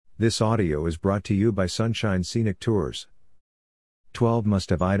This audio is brought to you by Sunshine Scenic Tours. 12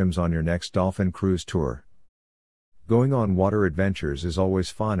 must-have items on your next Dolphin cruise tour. Going on water adventures is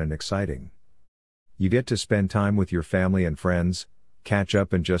always fun and exciting. You get to spend time with your family and friends, catch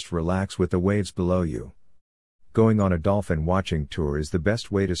up and just relax with the waves below you. Going on a dolphin watching tour is the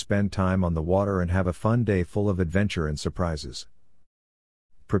best way to spend time on the water and have a fun day full of adventure and surprises.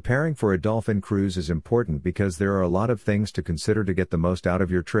 Preparing for a dolphin cruise is important because there are a lot of things to consider to get the most out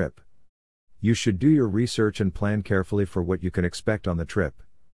of your trip. You should do your research and plan carefully for what you can expect on the trip.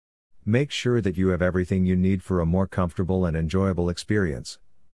 Make sure that you have everything you need for a more comfortable and enjoyable experience.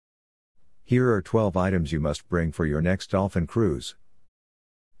 Here are 12 items you must bring for your next dolphin cruise.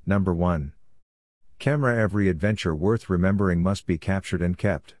 Number 1. Camera. Every adventure worth remembering must be captured and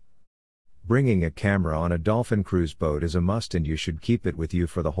kept. Bringing a camera on a dolphin cruise boat is a must, and you should keep it with you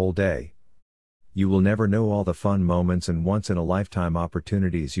for the whole day. You will never know all the fun moments and once-in-a-lifetime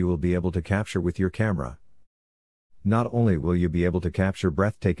opportunities you will be able to capture with your camera. Not only will you be able to capture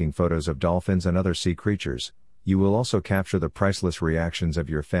breathtaking photos of dolphins and other sea creatures, you will also capture the priceless reactions of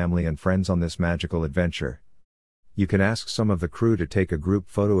your family and friends on this magical adventure. You can ask some of the crew to take a group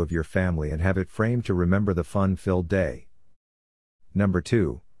photo of your family and have it framed to remember the fun-filled day. Number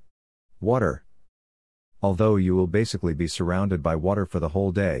 2. Water. Although you will basically be surrounded by water for the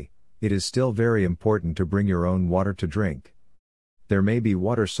whole day, it is still very important to bring your own water to drink. There may be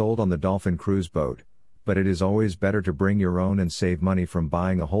water sold on the Dolphin cruise boat, but it is always better to bring your own and save money from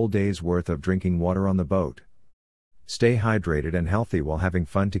buying a whole day's worth of drinking water on the boat. Stay hydrated and healthy while having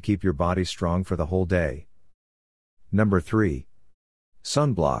fun to keep your body strong for the whole day. Number 3.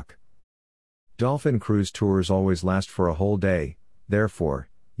 Sunblock. Dolphin cruise tours always last for a whole day, therefore,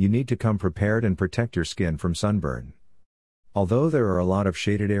 you need to come prepared and protect your skin from sunburn. Although there are a lot of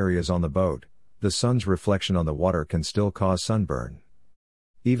shaded areas on the boat, the sun's reflection on the water can still cause sunburn.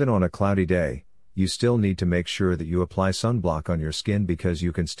 Even on a cloudy day, you still need to make sure that you apply sunblock on your skin because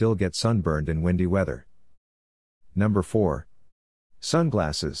you can still get sunburned in windy weather. Number 4.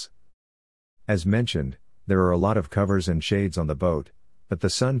 Sunglasses. As mentioned, there are a lot of covers and shades on the boat, but the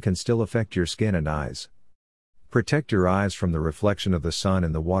sun can still affect your skin and eyes. Protect your eyes from the reflection of the sun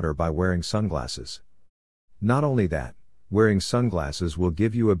in the water by wearing sunglasses. Not only that, wearing sunglasses will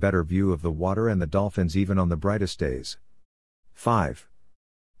give you a better view of the water and the dolphins even on the brightest days. 5.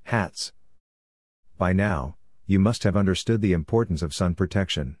 Hats. By now, you must have understood the importance of sun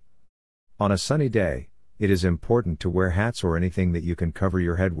protection. On a sunny day, it is important to wear hats or anything that you can cover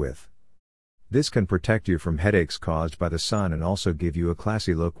your head with. This can protect you from headaches caused by the sun and also give you a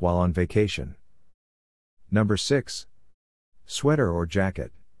classy look while on vacation. Number 6. Sweater or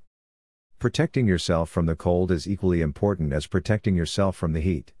jacket. Protecting yourself from the cold is equally important as protecting yourself from the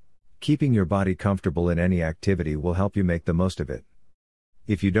heat. Keeping your body comfortable in any activity will help you make the most of it.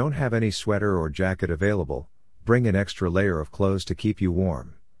 If you don't have any sweater or jacket available, bring an extra layer of clothes to keep you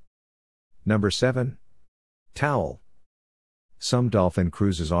warm. Number 7. Towel. Some dolphin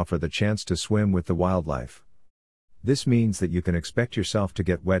cruises offer the chance to swim with the wildlife. This means that you can expect yourself to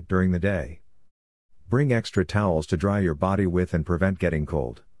get wet during the day. Bring extra towels to dry your body with and prevent getting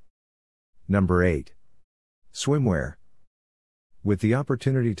cold. Number 8. Swimwear. With the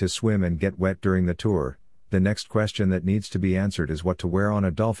opportunity to swim and get wet during the tour, the next question that needs to be answered is what to wear on a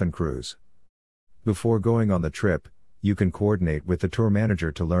dolphin cruise. Before going on the trip, you can coordinate with the tour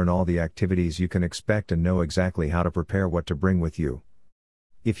manager to learn all the activities you can expect and know exactly how to prepare what to bring with you.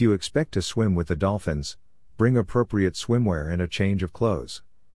 If you expect to swim with the dolphins, bring appropriate swimwear and a change of clothes.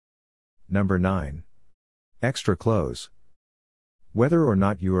 Number 9. Extra clothes. Whether or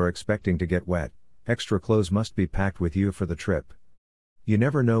not you are expecting to get wet, extra clothes must be packed with you for the trip. You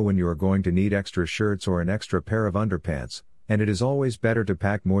never know when you are going to need extra shirts or an extra pair of underpants, and it is always better to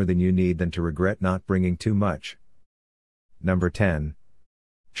pack more than you need than to regret not bringing too much. Number 10.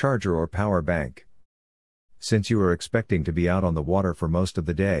 Charger or power bank. Since you are expecting to be out on the water for most of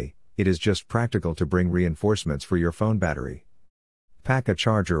the day, it is just practical to bring reinforcements for your phone battery. Pack a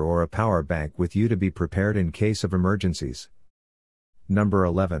charger or a power bank with you to be prepared in case of emergencies. Number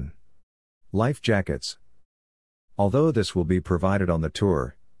 11. Life jackets. Although this will be provided on the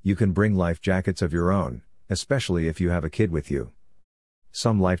tour, you can bring life jackets of your own, especially if you have a kid with you.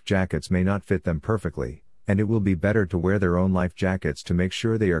 Some life jackets may not fit them perfectly, and it will be better to wear their own life jackets to make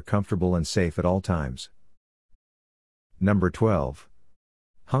sure they are comfortable and safe at all times. Number 12.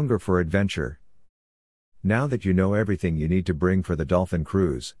 Hunger for adventure. Now that you know everything you need to bring for the dolphin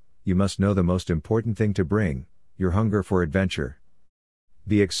cruise, you must know the most important thing to bring: your hunger for adventure.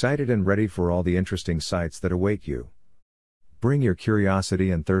 Be excited and ready for all the interesting sights that await you. Bring your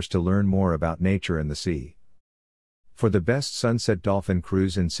curiosity and thirst to learn more about nature and the sea. For the best sunset dolphin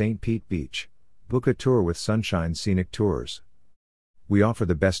cruise in St. Pete Beach, book a tour with Sunshine Scenic Tours. We offer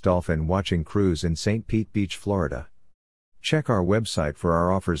the best dolphin watching cruise in St. Pete Beach, Florida. Check our website for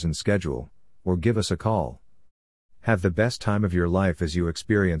our offers and schedule, or give us a call. Have the best time of your life as you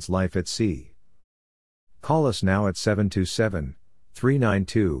experience life at sea. Call us now at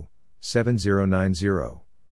 727-392-7090.